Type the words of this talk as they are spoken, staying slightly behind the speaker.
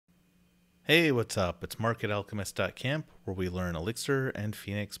Hey, what's up? It's Mark at alchemist.camp, where we learn Elixir and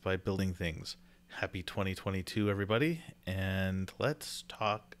Phoenix by building things. Happy 2022, everybody, and let's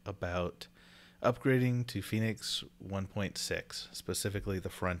talk about upgrading to Phoenix 1.6, specifically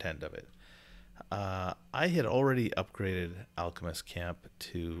the front end of it. I had already upgraded Alchemist Camp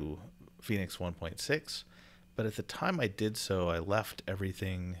to Phoenix 1.6, but at the time I did so, I left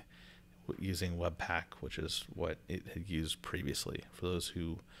everything using Webpack, which is what it had used previously. For those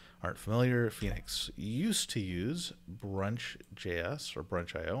who aren't familiar, Phoenix used to use Brunch.js or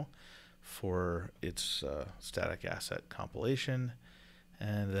Brunch.io for its static asset compilation,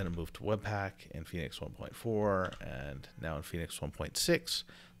 and then it moved to Webpack in Phoenix 1.4, and now in Phoenix 1.6,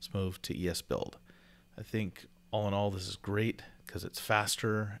 it's moved to esbuild. I think all in all, this is great because it's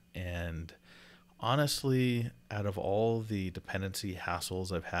faster, and honestly, out of all the dependency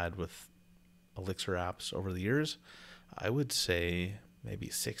hassles I've had with Elixir apps over the years, I would say maybe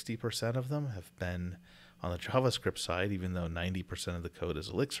 60% of them have been on the JavaScript side, even though 90% of the code is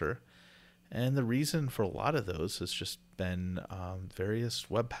Elixir. And the reason for a lot of those has just been various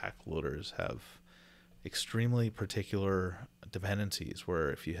Webpack loaders have extremely particular dependencies where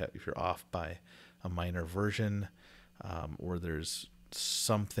if you're off by a minor version, or there's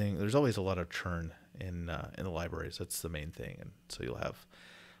always a lot of churn in the libraries. That's the main thing, and so you'll have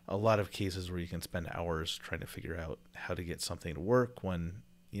a lot of cases where you can spend hours trying to figure out how to get something to work when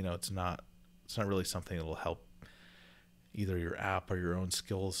it's not really something that will help either your app or your own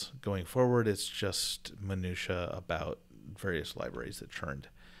skills going forward. It's just minutia about various libraries that churned.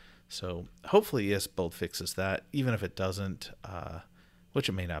 So hopefully esbuild fixes that. Even if it doesn't, which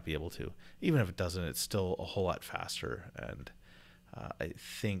it may not be able to, even if it doesn't, it's still a whole lot faster. And I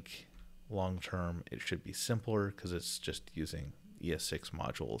think long term it should be simpler because it's just using ES6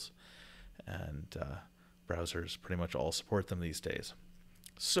 modules, and browsers pretty much all support them these days.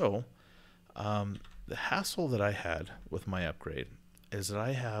 So the hassle that I had with my upgrade is that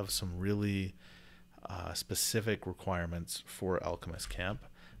I have some really specific requirements for Alchemist Camp.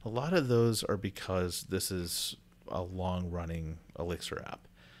 A lot of those are because this is a long-running Elixir app.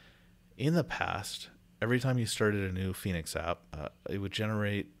 In the past, every time you started a new Phoenix app, it would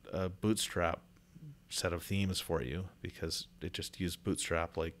generate a Bootstrap set of themes for you because it just used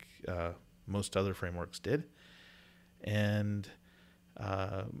Bootstrap like most other frameworks did. And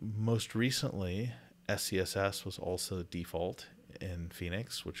most recently, SCSS was also default in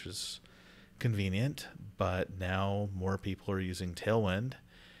Phoenix, which is convenient, but now more people are using Tailwind,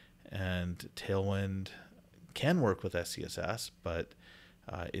 and Tailwind can work with SCSS, but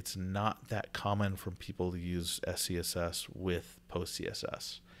it's not that common for people to use SCSS with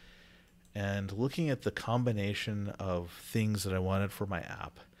PostCSS. And looking at the combination of things that I wanted for my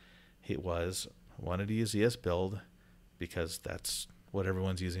app, I wanted to use esbuild because that's what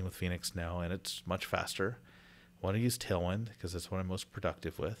everyone's using with Phoenix now, and it's much faster. I want to use Tailwind because that's what I'm most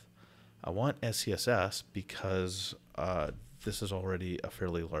productive with. I want SCSS because this is already a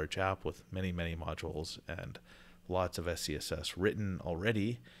fairly large app with many, many modules and lots of SCSS written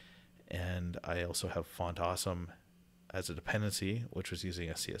already. And I also have Font Awesome as a dependency, which was using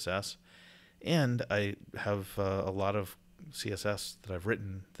SCSS. And I have a lot of CSS that I've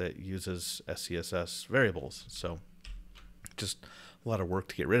written that uses SCSS variables. So just a lot of work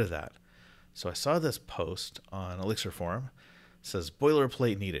to get rid of that. So I saw this post on Elixir Forum. It says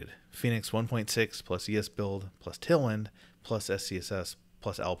boilerplate needed. Phoenix 1.6 plus esbuild plus Tailwind plus SCSS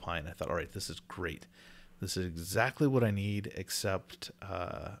plus Alpine. I thought, all right, this is great. This is exactly what I need, except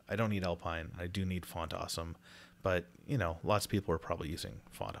I don't need Alpine. I do need Font Awesome. But, lots of people are probably using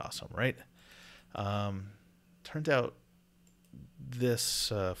Font Awesome, right? Turns out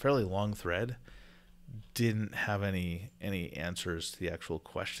this fairly long thread didn't have any answers to the actual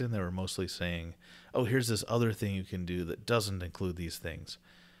question. They were mostly saying, oh, here's this other thing you can do that doesn't include these things.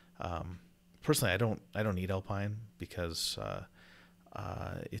 Personally, I don't need Alpine because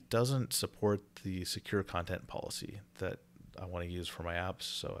it doesn't support the secure content policy that I want to use for my apps,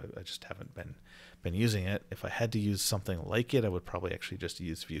 so I just haven't been using it. If I had to use something like it, I would probably actually just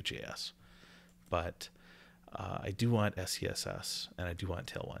use Vue.js. But I do want SCSS and I do want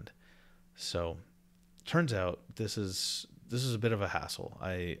Tailwind. So turns out this is a bit of a hassle.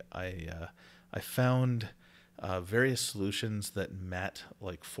 I found various solutions that met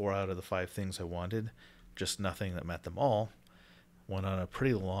like 4 out of the 5 things I wanted, just nothing that met them all. Went on a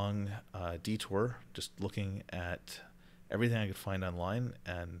pretty long detour just looking at everything I could find online,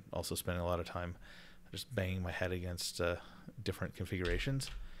 and also spending a lot of time just banging my head against different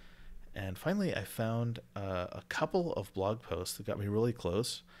configurations. And finally, I found a couple of blog posts that got me really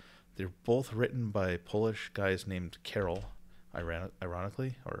close. They're both written by Polish guys named Karol,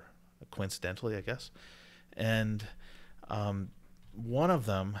 ironically, or coincidentally, I guess. And one of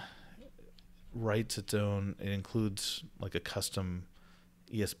them writes its own, it includes like a custom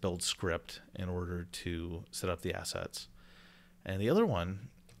esbuild script in order to set up the assets. And the other one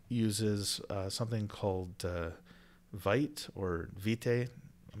uses something called Vite or Vite.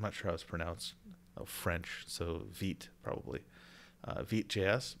 I'm not sure how it's pronounced. Oh, French, so Vite probably.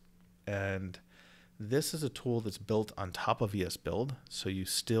 Vite.js. And this is a tool that's built on top of esbuild. So you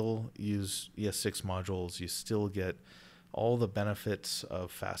still use ES6 modules. You still get all the benefits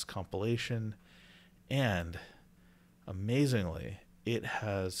of fast compilation. And amazingly, it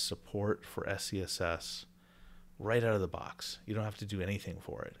has support for SCSS right out of the box. You don't have to do anything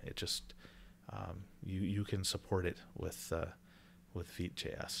for it. It just you can support it with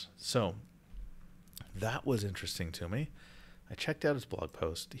Vite.js. So that was interesting to me. I checked out his blog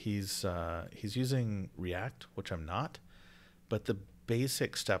post. He's using React, which I'm not, but the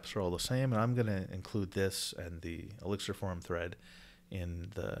basic steps are all the same. And I'm going to include this and the Elixir forum thread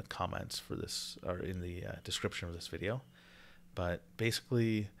in the comments for this, or in the description of this video. But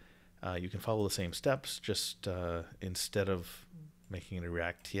basically, you can follow the same steps. Just instead of making a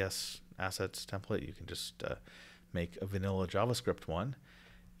React TS assets template, you can just make a vanilla JavaScript one.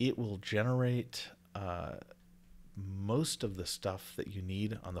 It will generate most of the stuff that you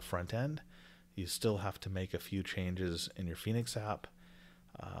need on the front end. You still have to make a few changes in your Phoenix app.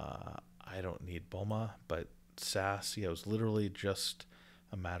 I don't need Bulma, but SASS, yeah, it was literally just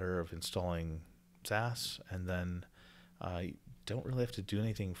a matter of installing SASS, and then you don't really have to do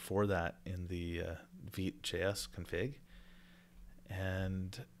anything for that in the Vite.js config.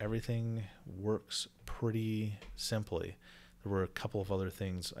 And everything works pretty simply. There were a couple of other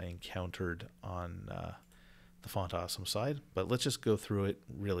things I encountered on the Font Awesome side, but let's just go through it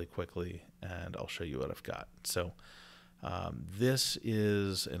really quickly and I'll show you what I've got. So this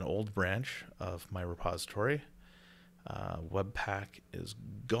is an old branch of my repository. Webpack is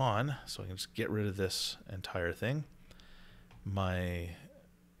gone, so I can just get rid of this entire thing. My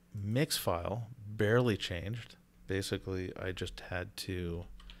mix file barely changed. Basically, I just had to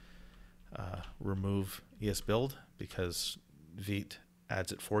remove esbuild because Vite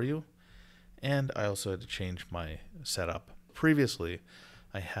adds it for you. And I also had to change my setup. Previously,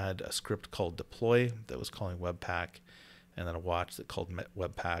 I had a script called deploy that was calling Webpack, and then a watch that called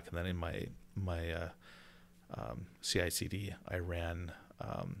Webpack, and then in my CI/CD, I ran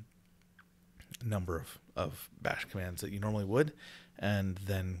a number of bash commands that you normally would, and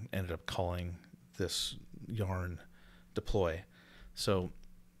then ended up calling this yarn deploy. So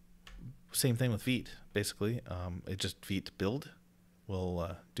same thing with Vite, basically. It just Vite build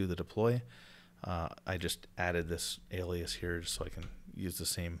will do the deploy. I just added this alias here just so I can use the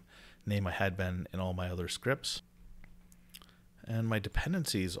same name I had been in all my other scripts. And my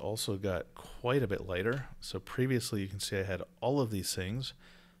dependencies also got quite a bit lighter. So previously you can see I had all of these things,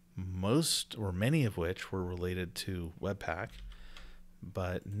 most or many of which were related to Webpack.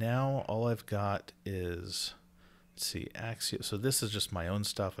 But now all I've got is, let's see, Axio. So this is just my own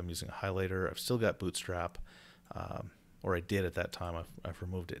stuff. I'm using a highlighter. I've still got Bootstrap, or I did at that time. I've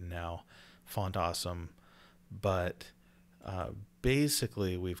removed it now. Font Awesome. But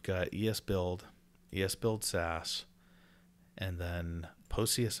basically we've got esbuild, esbuild SASS, and then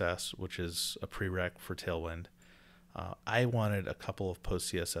PostCSS, which is a prereq for Tailwind. I wanted a couple of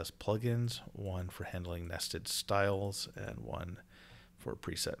PostCSS plugins, one for handling nested styles and one for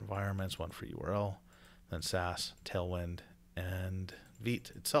preset environments, one for URL, then SASS, Tailwind, and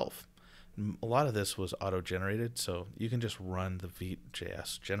Vite itself. A lot of this was auto-generated, so you can just run the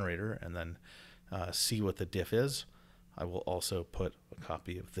Vite.js generator and then see what the diff is. I will also put a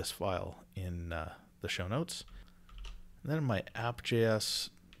copy of this file in the show notes. And then in my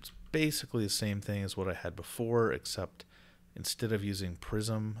app.js, it's basically the same thing as what I had before, except instead of using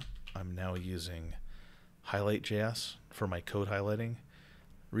Prism, I'm now using Highlight.js for my code highlighting.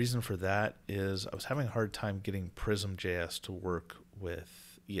 Reason for that is I was having a hard time getting Prism.js to work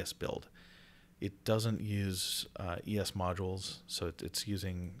with esbuild. It doesn't use ES modules, so it's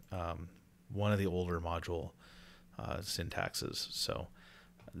using one of the older module syntaxes. So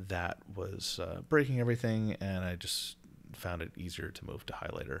that was breaking everything, and I just found it easier to move to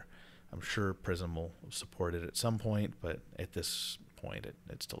Highlighter. I'm sure Prism will support it at some point, but at this point it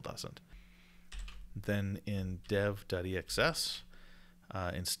still doesn't. Then in dev.exs,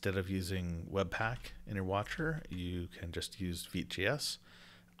 instead of using Webpack in your watcher, you can just use Vite.js.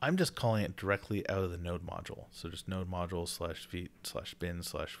 I'm just calling it directly out of the node module. So just node module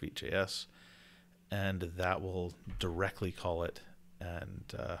 /vite/bin/Vite.js, and that will directly call it.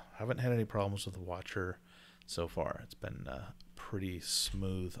 And haven't had any problems with the watcher so far. It's been pretty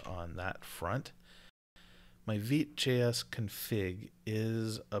smooth on that front. My Vite.js config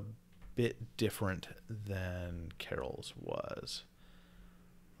is a bit different than Carol's was.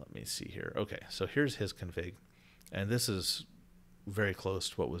 Let me see here. Okay, so here's his config, and this is very close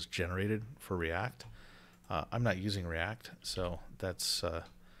to what was generated for React. I'm not using React, so that's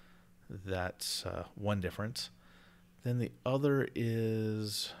one difference. Then the other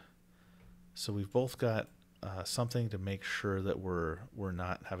is, so we've both got something to make sure that we're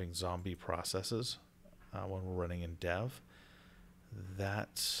not having zombie processes when we're running in dev.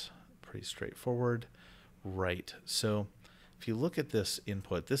 That's pretty straightforward. Right, so if you look at this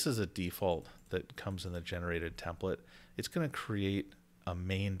input, this is a default that comes in the generated template. It's going to create a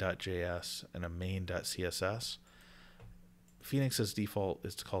main.js and a main.css. Phoenix's default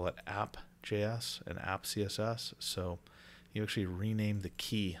is to call it app.js and app.css. So you actually rename the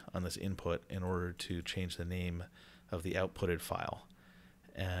key on this input in order to change the name of the outputted file.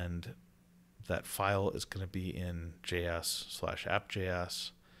 And that file is going to be in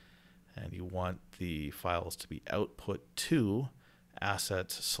js/app.js. And you want the files to be output to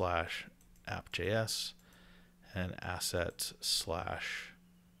assets/app.js and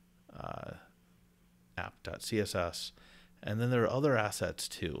assets/app.css. And then there are other assets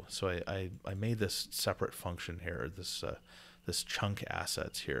too. So I made this separate function here, this chunk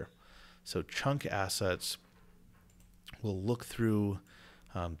assets here. So chunk assets will look through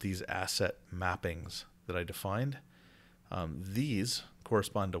these asset mappings that I defined. These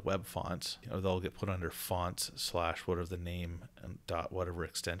correspond to web fonts. They'll get put under fonts / whatever the name and dot whatever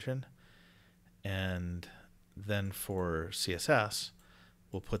extension. And then for CSS,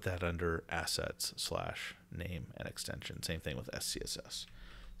 we'll put that under assets / name and extension. Same thing with SCSS.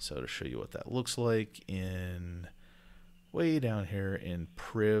 So to show you what that looks like, in way down here in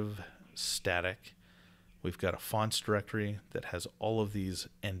priv static, we've got a fonts directory that has all of these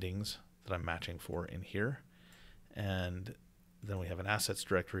endings that I'm matching for in here. And then we have an assets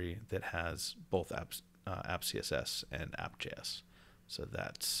directory that has both app.css and app.js. So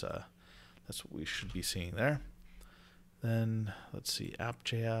that's what we should be seeing there. Then let's see,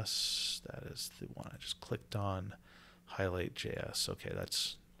 app.js, that is the one I just clicked on. Highlight.js, okay,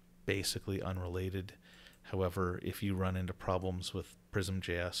 that's basically unrelated. However, if you run into problems with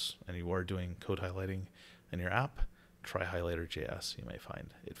Prism.js and you are doing code highlighting in your app, try Highlighter.js. You may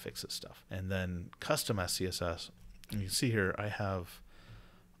find it fixes stuff. And then custom SCSS, you can see here I have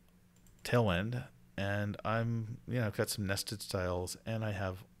Tailwind, and I've got some nested styles, and I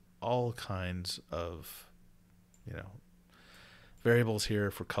have all kinds of variables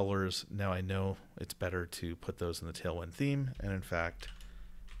here for colors. Now I know it's better to put those in the Tailwind theme, and in fact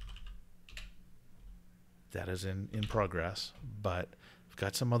that is in progress. But I've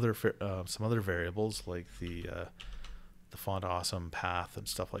got some other variables like the Font Awesome path and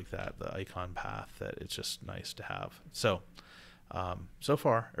stuff like that, the icon path, that it's just nice to have. So so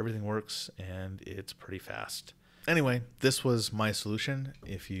far everything works and it's pretty fast. Anyway, this was my solution.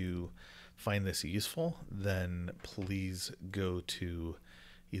 If you find this useful, then please go to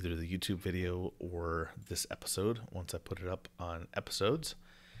either the YouTube video or this episode once I put it up on episodes,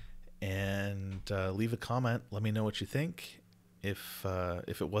 and leave a comment. Let me know what you think. If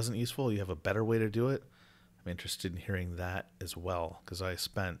it wasn't useful, you have a better way to do it, I'm interested in hearing that as well, because I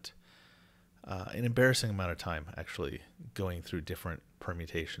spent an embarrassing amount of time actually going through different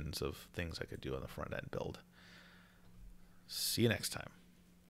permutations of things I could do on the front end build. See you next time.